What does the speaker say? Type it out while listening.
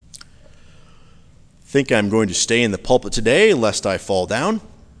think I'm going to stay in the pulpit today lest I fall down.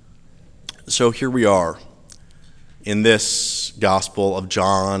 So here we are in this Gospel of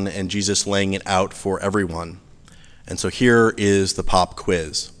John and Jesus laying it out for everyone. And so here is the pop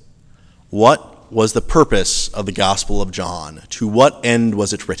quiz. What was the purpose of the Gospel of John? To what end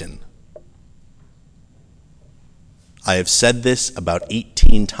was it written? I have said this about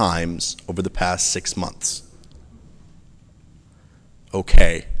 18 times over the past 6 months.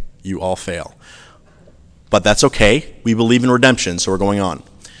 Okay, you all fail. But that's okay. We believe in redemption, so we're going on.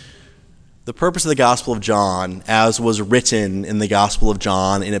 The purpose of the Gospel of John, as was written in the Gospel of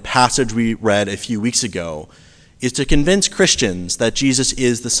John in a passage we read a few weeks ago, is to convince Christians that Jesus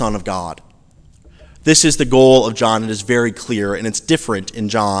is the Son of God. This is the goal of John. It is very clear, and it's different in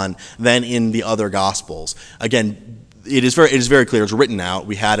John than in the other Gospels. Again, it is very clear. It's written out.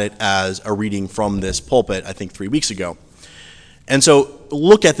 We had it as a reading from this pulpit, I think 3 weeks ago. And so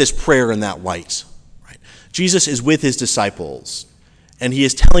look at this prayer in that light. Right? Jesus is with his disciples, and he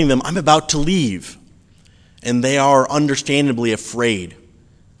is telling them, I'm about to leave. And they are understandably afraid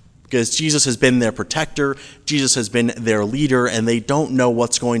because Jesus has been their protector, Jesus has been their leader, and they don't know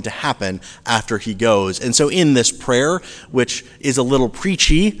what's going to happen after he goes. And so in this prayer, which is a little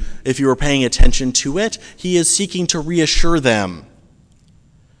preachy if you were paying attention to it, he is seeking to reassure them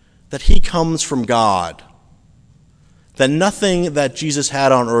that he comes from God, that nothing that Jesus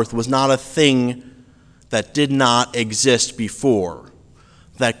had on earth was not a thing that did not exist before,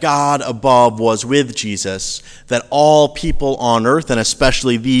 that God above was with Jesus, that all people on earth, and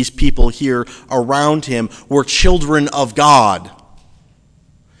especially these people here around him, were children of God,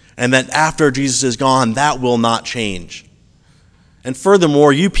 and that after Jesus is gone, that will not change. And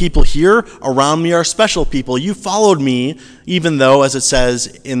furthermore, you people here around me are special people. You followed me, even though, as it says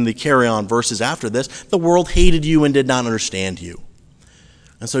in the carry-on verses after this, the world hated you and did not understand you.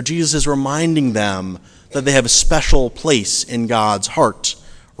 And so Jesus is reminding them that they have a special place in God's heart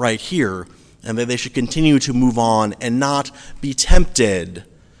right here, and that they should continue to move on and not be tempted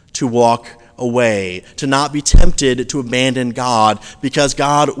to walk away, to not be tempted to abandon God, because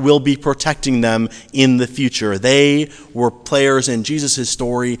God will be protecting them in the future. They were players in Jesus'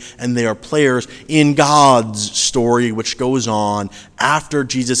 story, and they are players in God's story, which goes on after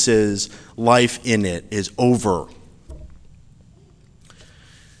Jesus' life in it is over.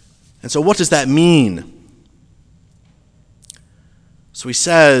 And so what does that mean? So he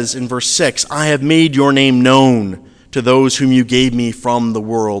says in verse 6, I have made your name known to those whom you gave me from the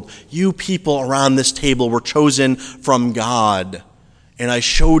world. You people around this table were chosen from God, and I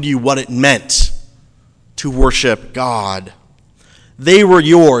showed you what it meant to worship God. They were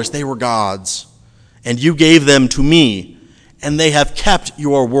yours, they were God's, and you gave them to me, and they have kept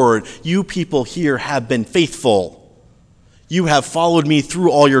your word. You people here have been faithful. You have followed me through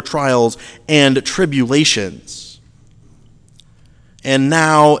all your trials and tribulations. And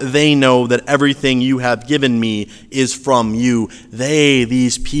now they know that everything you have given me is from you.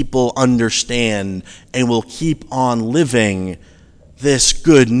 These people understand and will keep on living this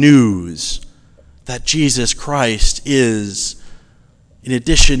good news that Jesus Christ is, in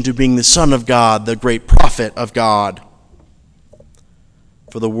addition to being the Son of God, the great prophet of God.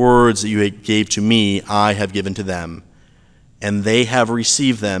 For the words that you gave to me, I have given to them, and they have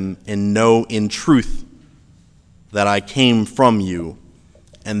received them and know in truth that I came from you,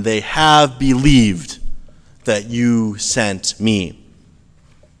 and they have believed that you sent me.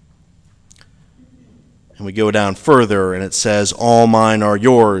 And we go down further, and it says, all mine are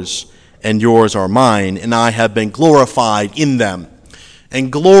yours, and yours are mine, and I have been glorified in them. And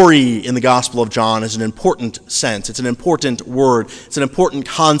glory in the Gospel of John is an important sense. It's an important word. It's an important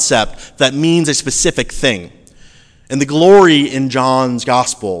concept that means a specific thing. And the glory in John's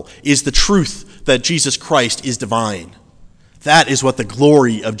Gospel is the truth that Jesus Christ is divine. That is what the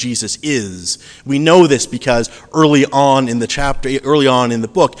glory of Jesus is. We know this because early on in the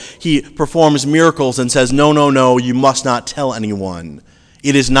book, he performs miracles and says, no, you must not tell anyone.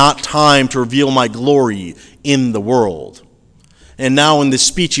 It is not time to reveal my glory in the world. And now in this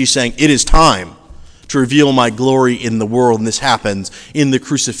speech, he's saying, it is time to reveal my glory in the world, and this happens in the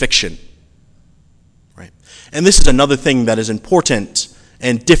crucifixion. Right? And this is another thing that is important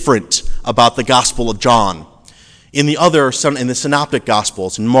and different about the Gospel of John. In the Synoptic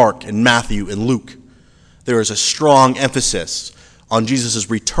Gospels, in Mark and Matthew and Luke, there is a strong emphasis on Jesus'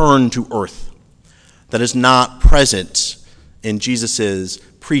 return to earth that is not present in Jesus'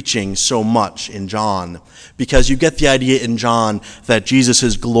 preaching so much in John, because you get the idea in John that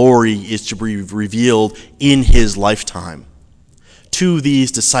Jesus' glory is to be revealed in his lifetime to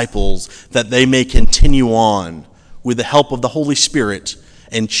these disciples, that they may continue on with the help of the Holy Spirit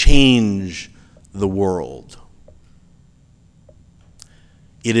and change the world.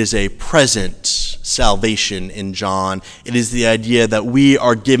 It is a present salvation in John. It is the idea that we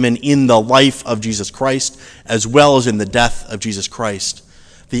are given in the life of Jesus Christ, as well as in the death of Jesus Christ,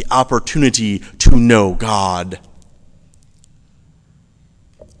 the opportunity to know God.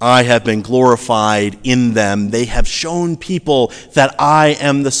 I have been glorified in them. They have shown people that I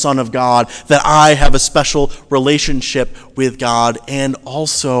am the Son of God, that I have a special relationship with God, and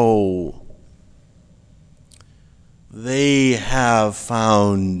also they have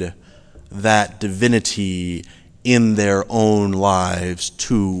found that divinity in their own lives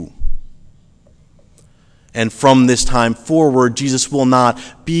too. And from this time forward, Jesus will not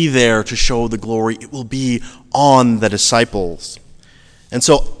be there to show the glory. It will be on the disciples. And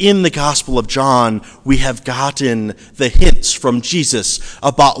so in the Gospel of John, we have gotten the hints from Jesus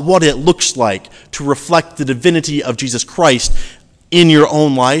about what it looks like to reflect the divinity of Jesus Christ in your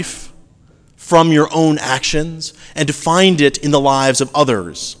own life, from your own actions, and to find it in the lives of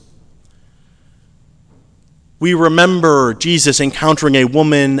others. We remember Jesus encountering a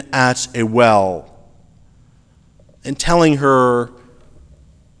woman at a well and telling her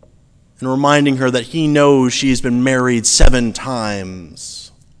and reminding her that he knows she's been married 7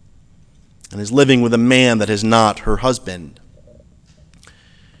 times and is living with a man that is not her husband.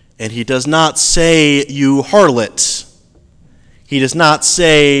 And he does not say, "You harlot." He does not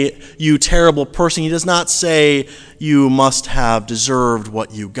say, "You terrible person." He does not say, "You must have deserved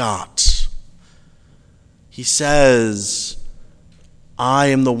what you got." He says, "I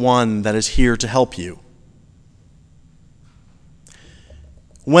am the one that is here to help you."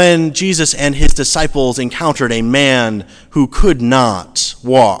 When Jesus and his disciples encountered a man who could not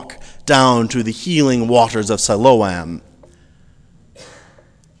walk down to the healing waters of Siloam,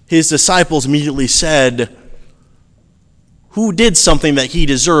 his disciples immediately said, "Who did something that he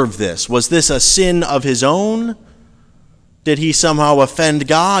deserved this? Was this a sin of his own? Did he somehow offend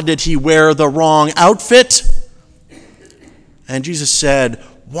God? Did he wear the wrong outfit?" And Jesus said,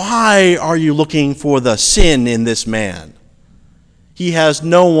 "Why are you looking for the sin in this man? He has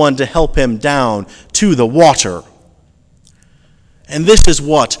no one to help him down to the water." And this is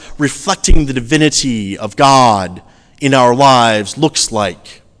what reflecting the divinity of God in our lives looks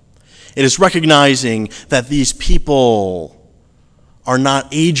like. It is recognizing that these people are not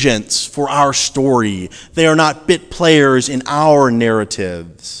agents for our story. They are not bit players in our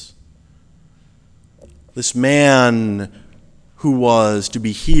narratives. This man who was to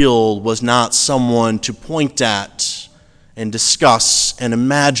be healed was not someone to point at and discuss and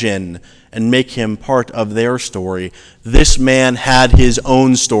imagine and make him part of their story. This man had his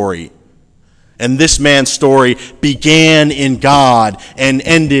own story. And this man's story began in God and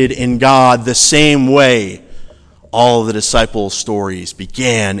ended in God the same way all of the disciples' stories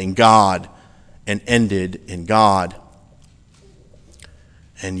began in God and ended in God.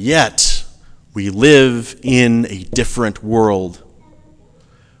 And yet, we live in a different world.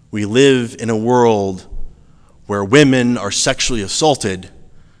 We live in a world where women are sexually assaulted,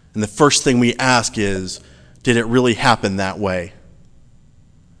 and the first thing we ask is, did it really happen that way?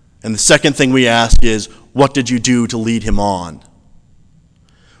 And the second thing we ask is, what did you do to lead him on?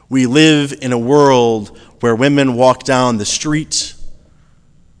 We live in a world where women walk down the street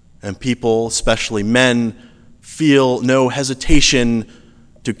and people, especially men, feel no hesitation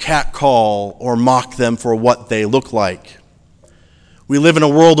to catcall or mock them for what they look like. We live in a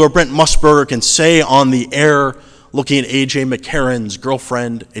world where Brent Musburger can say on the air, looking at A.J. McCarron's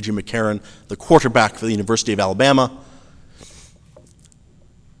girlfriend, A.J. McCarron, the quarterback for the University of Alabama,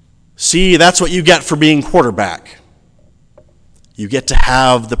 "See, that's what you get for being quarterback. You get to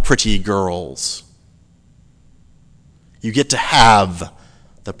have the pretty girls. You get to have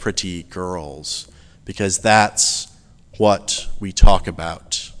the pretty girls because that's what we talk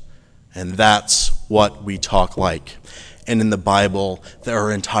about, and that's what we talk like." And in the Bible, there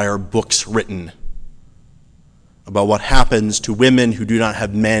are entire books written about what happens to women who do not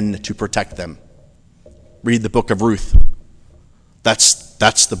have men to protect them. Read the book of Ruth.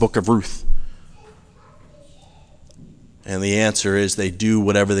 That's the book of Ruth. And the answer is they do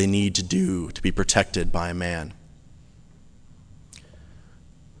whatever they need to do to be protected by a man.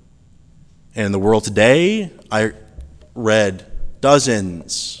 And in the world today, I read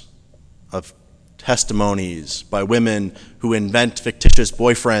dozens of testimonies by women who invent fictitious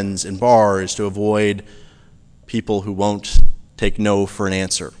boyfriends in bars to avoid people who won't take no for an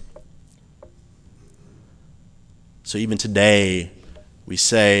answer. So even today, we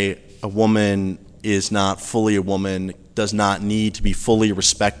say a woman is not fully a woman, does not need to be fully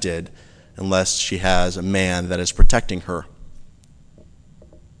respected unless she has a man that is protecting her.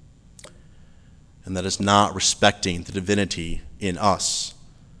 and that is not respecting the divinity in us,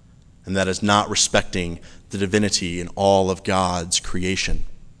 and that is not respecting the divinity in all of God's creation.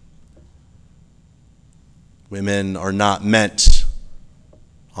 Women are not meant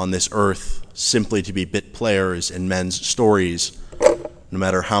on this earth simply to be bit players in men's stories, no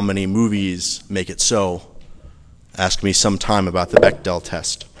matter how many movies make it so. Ask me sometime about the Bechdel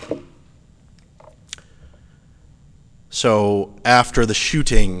test. So after the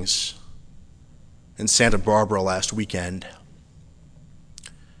shootings in Santa Barbara last weekend,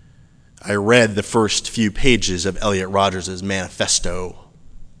 I read the first few pages of Elliot Rodgers' manifesto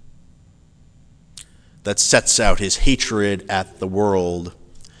that sets out his hatred at the world,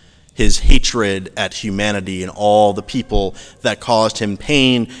 his hatred at humanity and all the people that caused him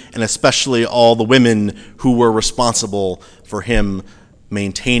pain, and especially all the women who were responsible for him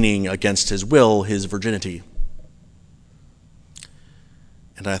maintaining against his will his virginity.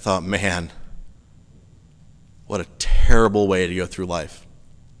 And I thought, man, what a terrible way to go through life.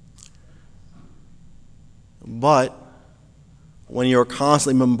 But when you're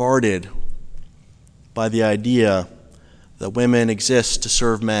constantly bombarded by the idea that women exist to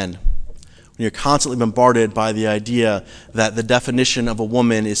serve men, when you're constantly bombarded by the idea that the definition of a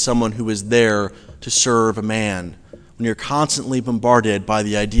woman is someone who is there to serve a man, when you're constantly bombarded by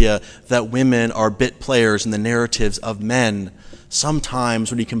the idea that women are bit players in the narratives of men,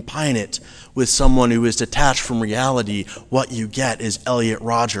 sometimes when you combine it with someone who is detached from reality, what you get is Elliot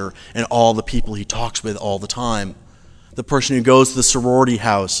Rodger and all the people he talks with all the time. The person who goes to the sorority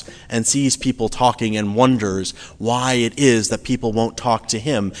house and sees people talking and wonders why it is that people won't talk to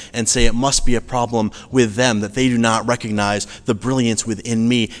him and say it must be a problem with them, that they do not recognize the brilliance within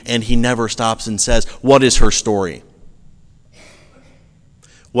me, and he never stops and says, what is her story?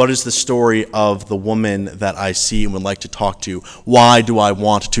 What is the story of the woman that I see and would like to talk to? Why do I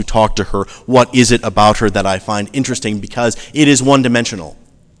want to talk to her? What is it about her that I find interesting? Because it is one-dimensional.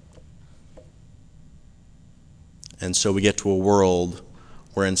 And so we get to a world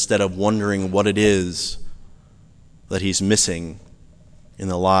where instead of wondering what it is that he's missing in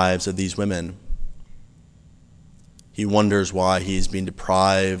the lives of these women, he wonders why he's being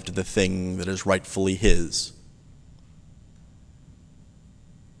deprived of the thing that is rightfully his.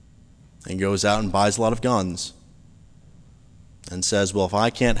 And goes out and buys a lot of guns and says, well, if I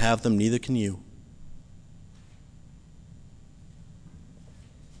can't have them, neither can you.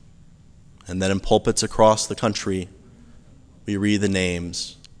 And then in pulpits across the country, we read the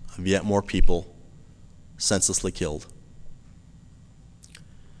names of yet more people senselessly killed.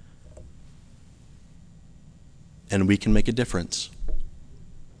 And we can make a difference.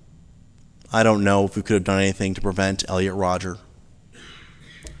 I don't know if we could have done anything to prevent Elliot Rodger.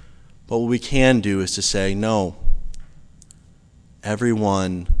 But what we can do is to say, no,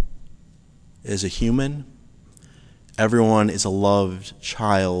 everyone is a human. Everyone is a loved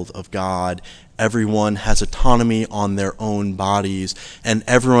child of God. Everyone has autonomy on their own bodies, and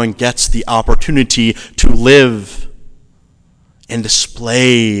everyone gets the opportunity to live and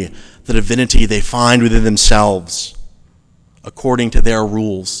display the divinity they find within themselves according to their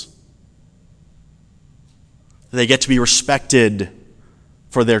rules. They get to be respected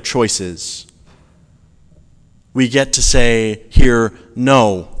for their choices. We get to say here,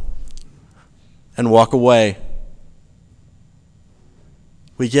 no, and walk away.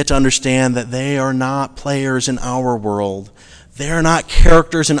 We get to understand that they are not players in our world. They are not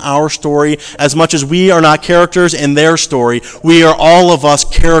characters in our story as much as we are not characters in their story. We are all of us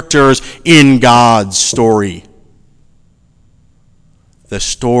characters in God's story. The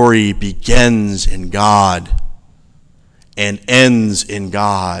story begins in God and ends in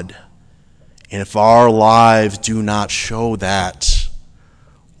God. And if our lives do not show that,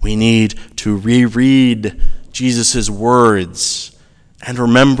 we need to reread Jesus' words and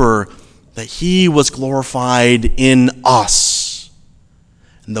remember that he was glorified in us.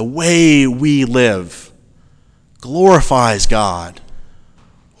 And the way we live glorifies God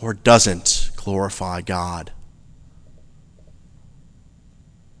or doesn't glorify God.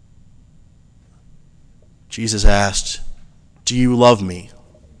 Jesus asked, "Do you love me?"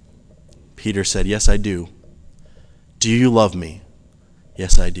 Peter said, "Yes, I do." "Do you love me?"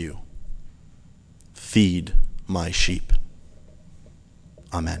 "Yes, I do." "Feed my sheep."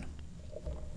 Amen.